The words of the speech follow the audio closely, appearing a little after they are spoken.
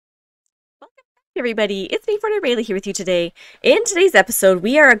Hey everybody, it's me, Fortnite Rayleigh, here with you today. In today's episode,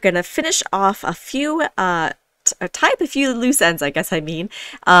 we are going to finish off a few, tie up a few loose ends, I guess I mean,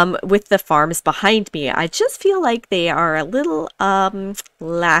 with the farms behind me. I just feel like they are a little,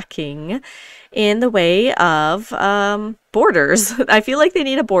 lacking in the way of, borders. I feel like they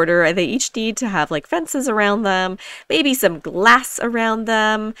need a border. They each need to have, like, fences around them, maybe some glass around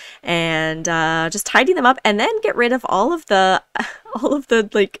them, and, just tidy them up, and then get rid of all of the,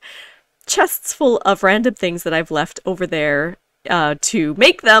 like, chests full of random things that I've left over there to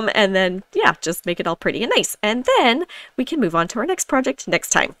make them, and then, yeah, just make it all pretty and nice. And then we can move on to our next project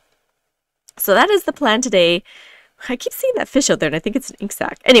next time. So that is the plan today. I keep seeing that fish out there, and I think it's an ink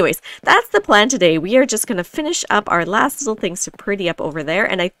sac. Anyways, that's the plan today. We are just going to finish up our last little things to pretty up over there,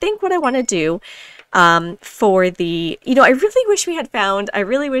 and I think what I want to do for the, I really wish we had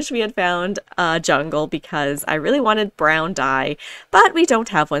found a jungle, because I really wanted brown dye, but we don't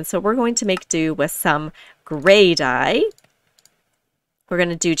have one, so we're going to make do with some gray dye. We're going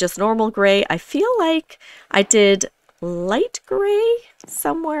to do just normal gray. I feel like I did light gray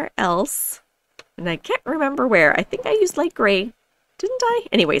somewhere else, and I can't remember where. I think I used light gray. Didn't I?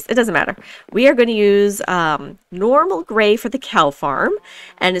 Anyways, it doesn't matter. We are going to use normal gray for the cow farm,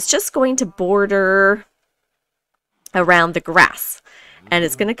 and it's just going to border around the grass. And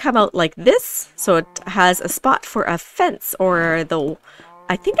it's going to come out like this, so it has a spot for a fence, or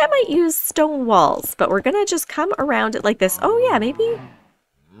I think I might use stone walls, but we're going to just come around it like this. Oh yeah, maybe.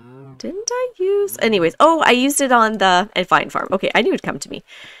 Didn't I use? Anyways, oh, I used it on the vine farm. Okay, I knew it'd come to me.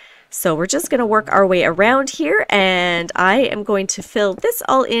 So we're just going to work our way around here, and I am going to fill this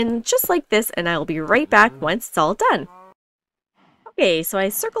all in just like this, and I will be right back once it's all done. Okay, so I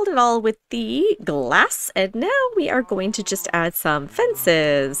circled it all with the glass, and now we are going to just add some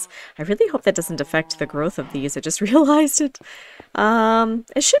fences. I really hope that doesn't affect the growth of these. I just realized it.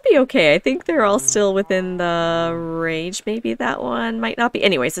 It should be okay. I think they're all still within the range. Maybe that one might not be.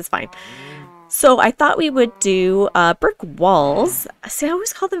 Anyways, it's fine. So I thought we would do brick walls. See, I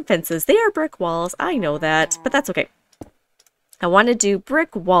always call them fences. They are brick walls. I know that, but that's okay. I want to do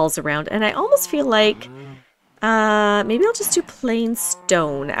brick walls around, and I almost feel like maybe I'll just do plain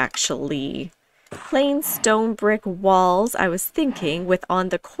stone, actually. Plain stone brick walls, I was thinking, with on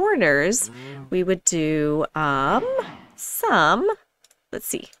the corners, we would do some, let's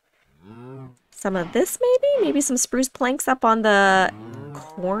see, some of this maybe some spruce planks up on the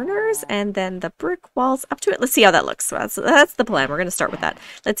corners, and then the brick walls up to it. Let's see how that looks. So that's the plan. We're going to start with that.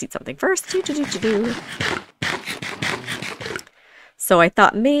 Let's eat something first. So I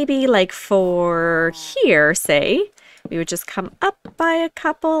thought maybe like for here, say, we would just come up by a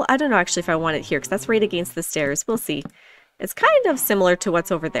couple. I don't know actually if I want it here, because that's right against the stairs. We'll see. It's kind of similar to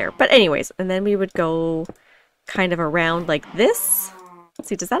what's over there. But anyways, and then we would go kind of around like this. Let's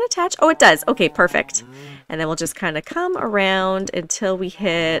see, does that attach? Oh, it does. Okay, perfect. And then we'll just kind of come around until we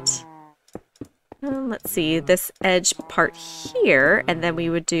hit, let's see, this edge part here. And then we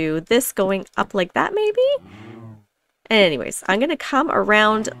would do this going up like that, maybe? Anyways, I'm going to come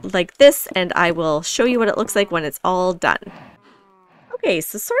around like this, and I will show you what it looks like when it's all done. Okay,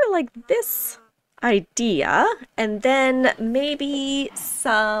 so sort of like this idea. And then maybe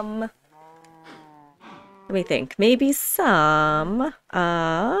some... Let me think. Maybe some,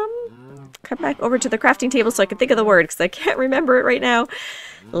 come back over to the crafting table so I can think of the word, because I can't remember it right now.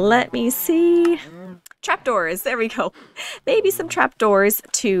 Let me see. Trapdoors. There we go. Maybe some trapdoors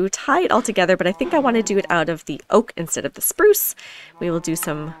to tie it all together, but I think I want to do it out of the oak instead of the spruce. We will do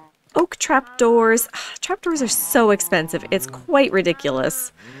some oak trapdoors. Trapdoors are so expensive. It's quite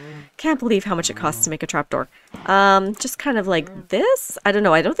ridiculous. Can't believe how much it costs to make a trapdoor. Just kind of like this. I don't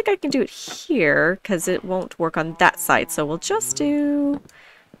know. I don't think I can do it here because it won't work on that side. So we'll just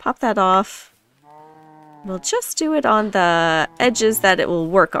pop that off. We'll just do it on the edges that it will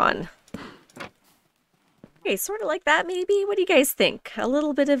work on. Okay, sort of like that maybe. What do you guys think? A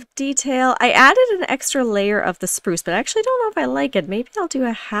little bit of detail. I added an extra layer of the spruce, but I actually don't know if I like it. Maybe I'll do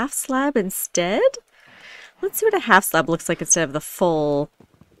a half slab instead. Let's see what a half slab looks like instead of the full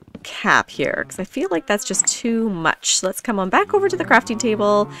cap here, because I feel like that's just too much. So let's come on back over to the crafting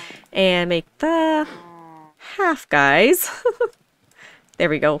table and make the half guys. There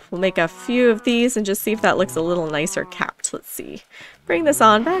we go. We'll make a few of these and just see if that looks a little nicer capped. Let's see. Bring this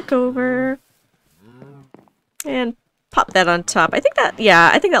on back over and pop that on top. I think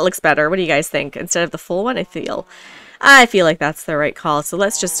that looks better. What do you guys think? Instead of the full one, I feel like that's the right call. So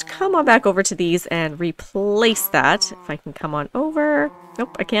let's just come on back over to these and replace that. If I can come on over.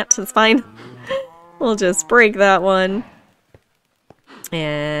 Nope, I can't. That's fine. We'll just break that one.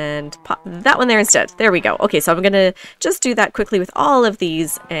 And pop that one there instead. There we go. Okay, so I'm going to just do that quickly with all of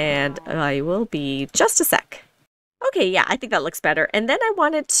these, and I will be just a sec. Okay, yeah, I think that looks better. And then I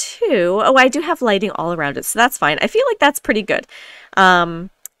wanted to, oh, I do have lighting all around it, so that's fine. I feel like that's pretty good.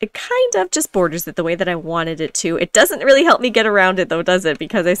 It kind of just borders it the way that I wanted it to. It doesn't really help me get around it though, does it?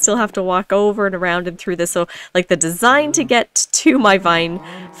 Because I still have to walk over and around and through this. So like the design to get to my vine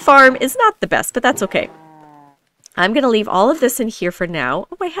farm is not the best, but that's okay. I'm going to leave all of this in here for now.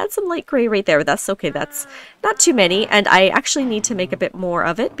 Oh, I had some light gray right there, but that's okay. That's not too many, and I actually need to make a bit more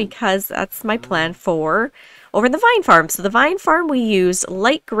of it because that's my plan for over in the vine farm. So the vine farm, we used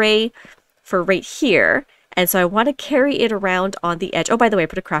light gray for right here, and so I want to carry it around on the edge. Oh, by the way, I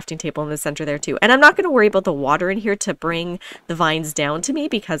put a crafting table in the center there too. And I'm not going to worry about the water in here to bring the vines down to me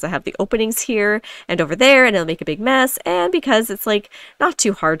because I have the openings here and over there, and it'll make a big mess. And because it's like not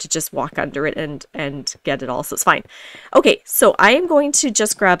too hard to just walk under it and get it all, so it's fine. Okay, so I am going to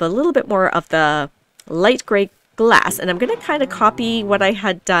just grab a little bit more of the light gray glass, and I'm going to kind of copy what I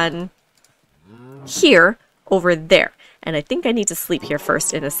had done here over there. And I think I need to sleep here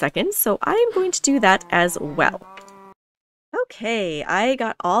first in a second, so I am going to do that as well. Okay, I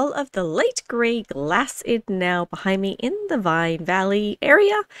got all of the light gray glass in now behind me in the Vine Valley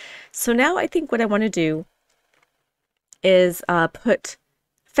area. So now I think what I want to do is put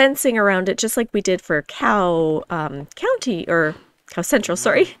fencing around it just like we did for Cow County, or Cow Central,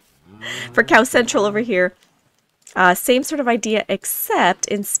 sorry. For Cow Central over here. Same sort of idea, except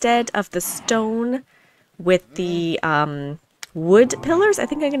instead of the stone with the wood pillars, I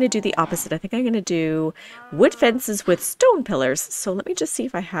think I'm going to do the opposite. I think I'm going to do wood fences with stone pillars. So let me just see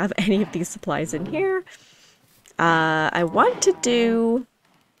if I have any of these supplies in here. I want to do...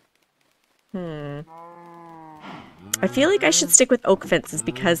 I feel like I should stick with oak fences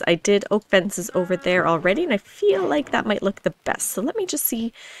because I did oak fences over there already, and I feel like that might look the best. So let me just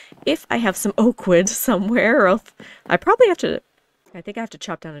see if I have some oak wood somewhere, or else I probably have to... I think I have to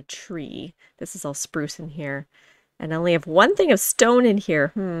chop down a tree. This is all spruce in here. And I only have one thing of stone in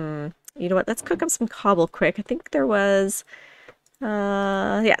here. You know what? Let's cook up some cobble quick. I think there was...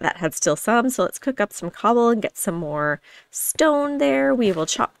 yeah, that had still some. So let's cook up some cobble and get some more stone there. We will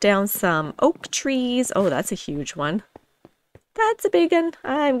chop down some oak trees. Oh, that's a huge one. That's a big one.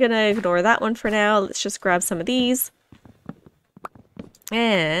 I'm going to ignore that one for now. Let's just grab some of these.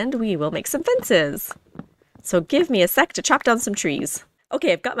 And we will make some fences. So give me a sec to chop down some trees.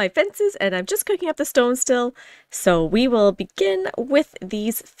 Okay, I've got my fences and I'm just cooking up the stone still. So we will begin with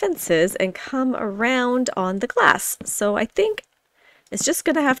these fences and come around on the glass. So I think it's just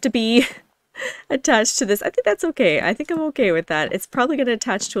going to have to be attached to this. I think that's okay. I think I'm okay with that. It's probably going to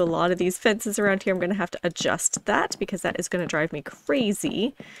attach to a lot of these fences around here. I'm going to have to adjust that because that is going to drive me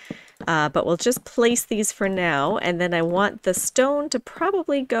crazy. But we'll just place these for now. And then I want the stone to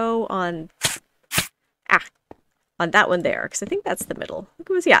probably go on... on that one there, because I think that's the middle. I think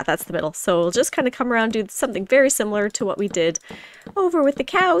it was, yeah, that's the middle. So we'll just kind of come around, do something very similar to what we did over with the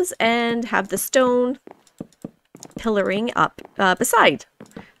cows, and have the stone pillaring up beside.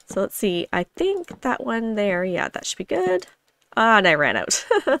 So let's see, I think that one there, yeah, that should be good. And I ran out.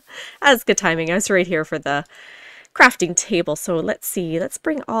 That's good timing. I was right here for the crafting table. So let's see, let's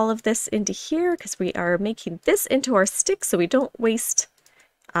bring all of this into here, because we are making this into our sticks so we don't waste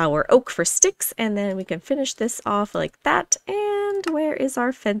our oak for sticks, and then we can finish this off like that. And where is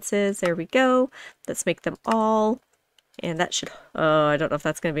our fences? There we go. Let's make them all, and that should, oh, I don't know if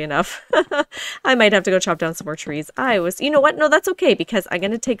that's gonna be enough. I might have to go chop down some more trees. You know what, no, that's okay, because I'm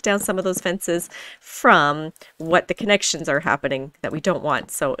gonna take down some of those fences from what the connections are happening that we don't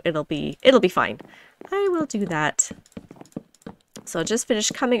want, so it'll be fine. I will do that. So I'll just finish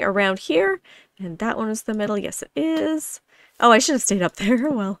coming around here, and that one is the middle. Yes, it is. Oh, I should have stayed up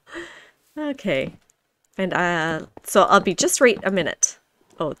there. Well, okay. And so I'll be just right a minute.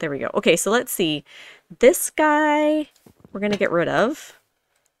 Oh, there we go. Okay, so let's see. This guy we're going to get rid of.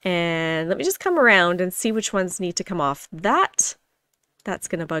 And let me just come around and see which ones need to come off. That's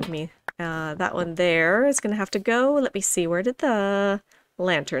going to bug me. That one there is going to have to go. Let me see. Where did the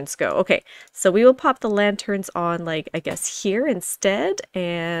lanterns go? Okay, so we will pop the lanterns on, like, I guess here instead.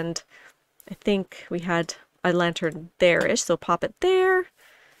 And I think we had a lantern there-ish, so pop it there.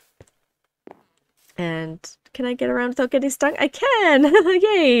 And can I get around without getting stung? I can!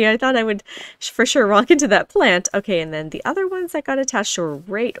 Yay! I thought I would for sure walk into that plant. Okay, and then the other ones that got attached are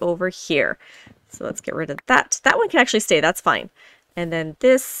right over here. So let's get rid of that. That one can actually stay, that's fine. And then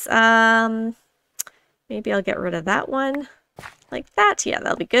this, maybe I'll get rid of that one like that. Yeah,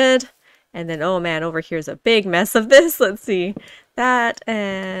 that'll be good. And then, oh man, over here's a big mess of this. Let's see. That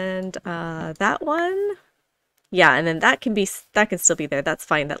and that one. Yeah, and then that can still be there. That's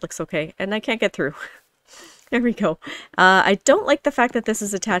fine. That looks okay. And I can't get through. There we go. I don't like the fact that this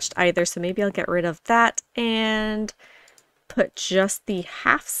is attached either, so maybe I'll get rid of that and put just the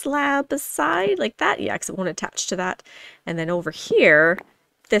half slab aside like that. Yeah, because it won't attach to that. And then over here,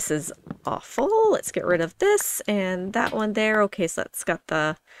 this is awful. Let's get rid of this and that one there. Okay, so that's got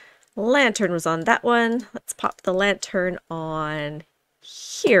the lantern was on that one. Let's pop the lantern on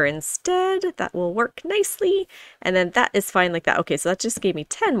here instead. That will work nicely. And then that is fine like that. Okay, so that just gave me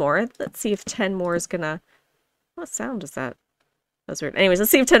 10 more. Let's see if 10 more is gonna... What sound is that? That's weird. Anyways,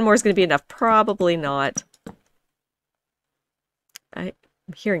 let's see if 10 more is gonna be enough. Probably not. I'm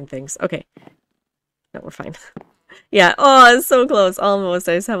hearing things. Okay. No, we're fine. Yeah. Oh, it's so close. Almost.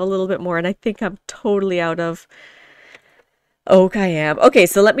 I just have a little bit more, and I think I'm totally out of oak. I am. Okay,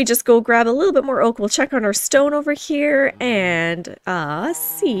 so let me just go grab a little bit more oak. We'll check on our stone over here and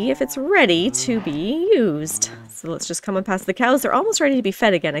see if it's ready to be used. So let's just come and pass the cows. They're almost ready to be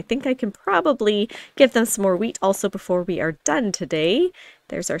fed again. I think I can probably give them some more wheat also before we are done today.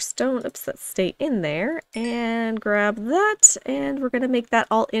 There's our stone. Oops, let's stay in there and grab that. And we're going to make that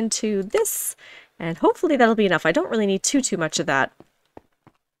all into this. And hopefully that'll be enough. I don't really need too much of that.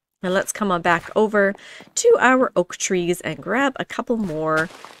 And let's come on back over to our oak trees and grab a couple more.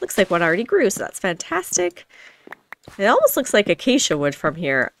 Looks like one already grew, so that's fantastic. It almost looks like acacia wood from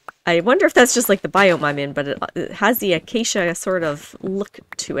here. I wonder if that's just like the biome I'm in, but it has the acacia sort of look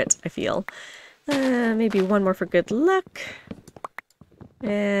to it, I feel. Maybe one more for good luck.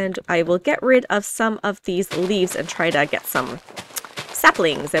 And I will get rid of some of these leaves and try to get some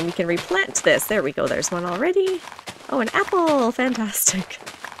saplings, and we can replant this. There we go, there's one already. Oh, an apple! Fantastic.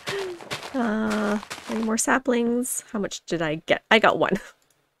 Any more saplings? How much did I get? I got one.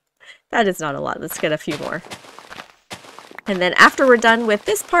 That is not a lot. Let's get a few more. And then after we're done with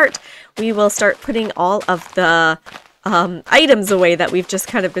this part, we will start putting all of the items away that we've just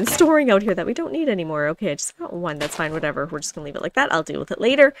kind of been storing out here that we don't need anymore. Okay, I just got one. That's fine. Whatever. We're just going to leave it like that. I'll deal with it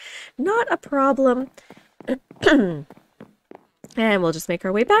later. Not a problem. And we'll just make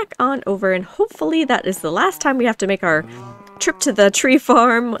our way back on over, and hopefully that is the last time we have to make our trip to the tree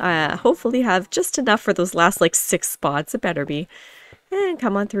farm. Hopefully have just enough for those last like 6 spots. It better be. And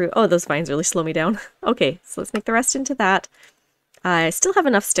come on through. Oh, those vines really slow me down. Okay, so let's make the rest into that. I still have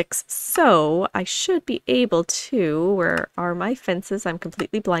enough sticks, so I should be able to... Where are my fences? I'm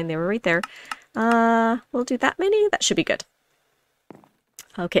completely blind. They were right there. We'll do that many. That should be good.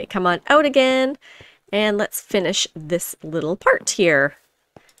 Okay, come on out again. And let's finish this little part here.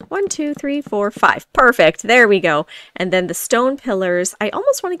 1, 2, 3, 4, 5. Perfect. There we go. And then the stone pillars, I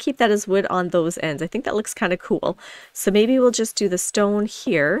almost want to keep that as wood on those ends. I think that looks kind of cool. So maybe we'll just do the stone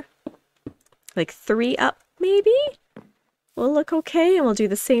here. Like 3 up, maybe? Will look okay. And we'll do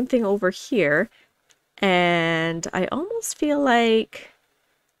the same thing over here. And I almost feel like...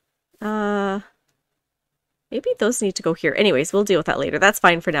 maybe those need to go here. Anyways, we'll deal with that later. That's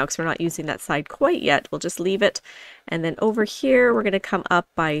fine for now because we're not using that side quite yet. We'll just leave it. And then over here, we're going to come up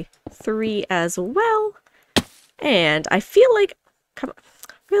by 3 as well. And I feel like... Come on.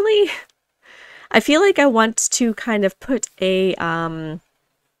 Really? I feel like I want to kind of put a...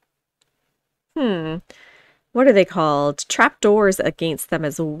 What are they called? Trapdoors against them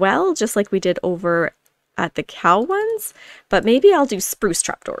as well, just like we did over at the cow ones. But maybe I'll do spruce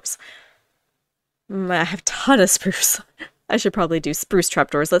trapdoors. I have a ton of spruce. I should probably do spruce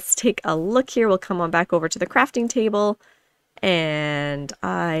trapdoors. Let's take a look here. We'll come on back over to the crafting table. And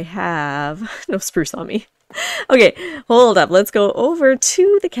I have no spruce on me. Okay, hold up. Let's go over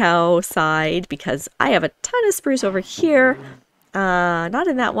to the cow side because I have a ton of spruce over here. Not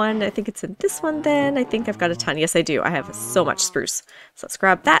in that one. I think it's in this one then. I think I've got a ton. Yes, I do. I have so much spruce. So let's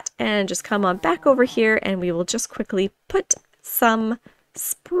grab that and just come on back over here and we will just quickly put some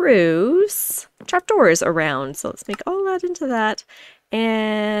spruce trapdoors around. So let's make all that into that.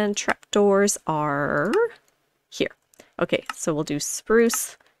 And trapdoors are here. Okay, so we'll do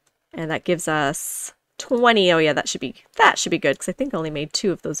spruce and that gives us 20. Oh yeah, that should be good because I think I only made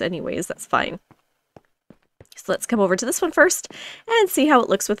 2 of those anyways. That's fine. So let's come over to this one first and see how it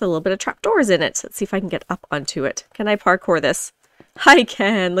looks with a little bit of trapdoors in it. Let's see if I can get up onto it. Can I parkour this? I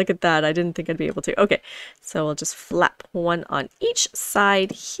can. Look at that. I didn't think I'd be able to. Okay, so we'll just flap one on each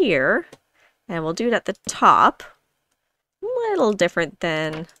side here. And we'll do it at the top. A little different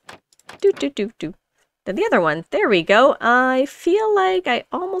than... than the other one. There we go. I feel like I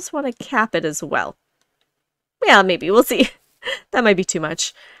almost want to cap it as well. Yeah, maybe. We'll see. That might be too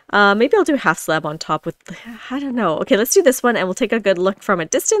much. Maybe I'll do half slab on top with... I don't know. Okay, let's do this one and we'll take a good look from a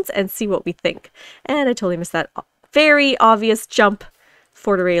distance and see what we think. And I totally missed that very obvious jump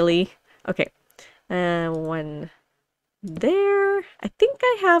for Rayleigh. Okay, One there. I think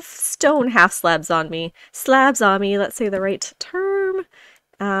I have stone half slabs on me. Slabs on me, let's say the right term.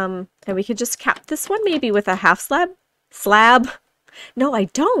 And we could just cap this one maybe with a half slab. Slab. No, I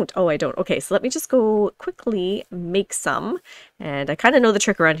don't. Oh, I don't. Okay, so let me just go quickly make some. And I kind of know the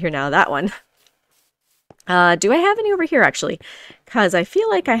trick around here now, that one. Do I have any over here, actually? Because I feel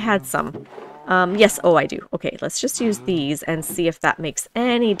like I had some. Yes, oh, I do. Okay, let's just use these and see if that makes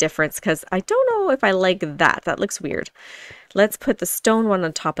any difference, because I don't know if I like that. That looks weird. Let's put the stone one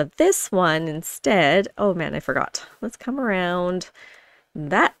on top of this one instead. Oh, man, I forgot. Let's come around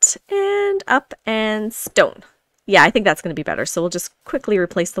that and up and stone. Yeah, I think that's going to be better. So we'll just quickly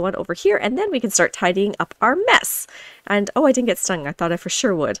replace the one over here, and then we can start tidying up our mess. And, oh, I didn't get stung. I thought I for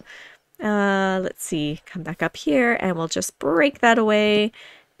sure would. Let's see. Come back up here, and we'll just break that away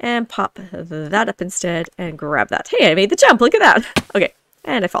and pop that up instead and grab that. Hey, I made the jump. Look at that. Okay,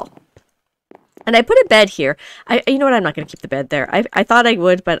 and I fall. And I put a bed here. You know what? I'm not going to keep the bed there. I thought I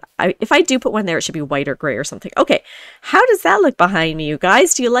would, but if I do put one there, it should be white or gray or something. Okay, how does that look behind me, you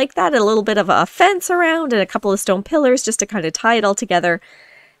guys? Do you like that? A little bit of a fence around and a couple of stone pillars just to kind of tie it all together.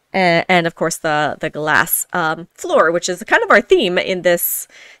 And of course, the glass floor, which is kind of our theme in this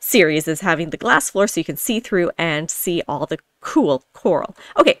series, is having the glass floor so you can see through and see all the cool coral.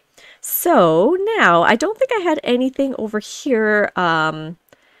 Okay, so now I don't think I had anything over here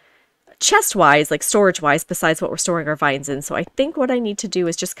chest-wise, like storage-wise, besides what we're storing our vines in. So I think what I need to do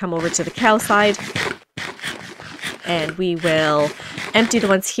is just come over to the cow side and we will empty the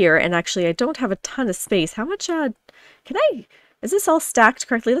ones here. And actually, I don't have a ton of space. How much, is this all stacked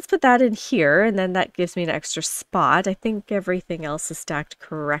correctly? Let's put that in here, and then that gives me an extra spot. I think everything else is stacked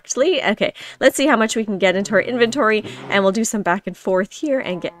correctly. Okay, let's see how much we can get into our inventory, and we'll do some back and forth here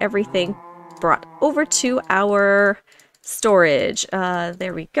and get everything brought over to our storage.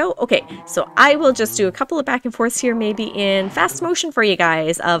 There we go. Okay, so I will just do a couple of back and forths here, maybe in fast motion for you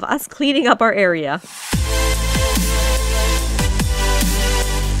guys, of us cleaning up our area.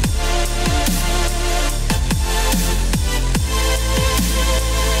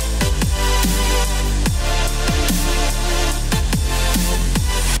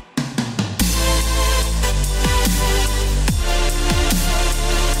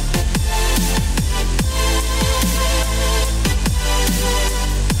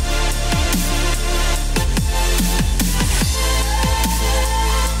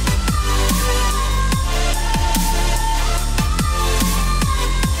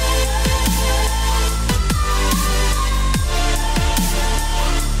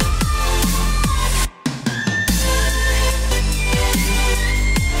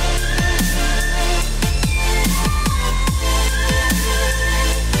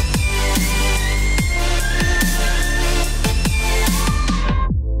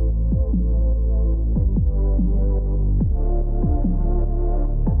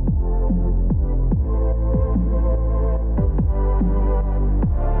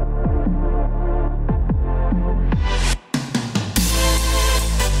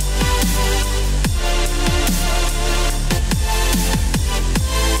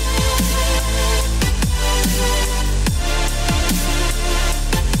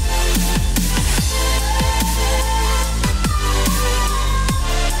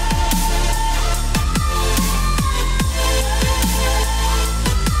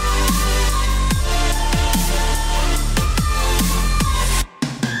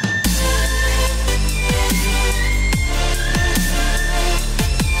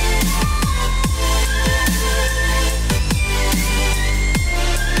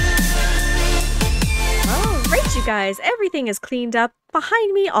 Guys, everything is cleaned up.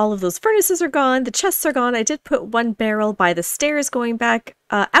 Behind me, all of those furnaces are gone. The chests are gone. I did put one barrel by the stairs going back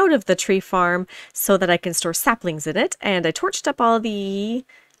out of the tree farm so that I can store saplings in it. And I torched up all the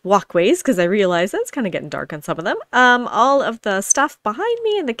walkways because I realized that's kind of getting dark on some of them. All of the stuff behind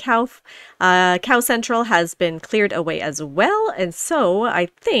me in the cow central has been cleared away as well. And so I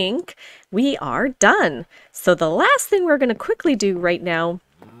think we are done. So the last thing we're going to quickly do right now,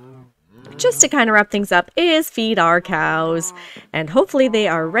 just to kind of wrap things up, is feed our cows. And hopefully they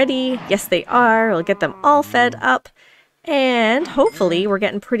are ready. Yes, they are. We'll get them all fed up. And hopefully we're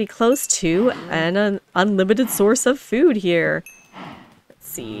getting pretty close to an unlimited source of food here. Let's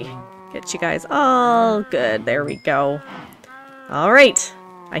see. Get you guys all good. There we go. All right.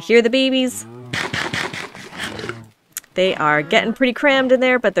 I hear the babies. They are getting pretty crammed in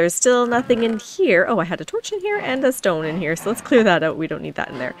there, but there's still nothing in here. Oh, I had a torch in here and a stone in here, so let's clear that out. We don't need that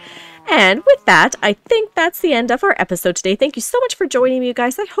in there. And with that, I think that's the end of our episode today. Thank you so much for joining me, you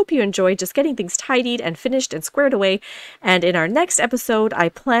guys. I hope you enjoyed just getting things tidied and finished and squared away. And in our next episode, I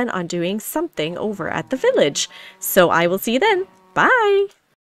plan on doing something over at the village. So I will see you then. Bye!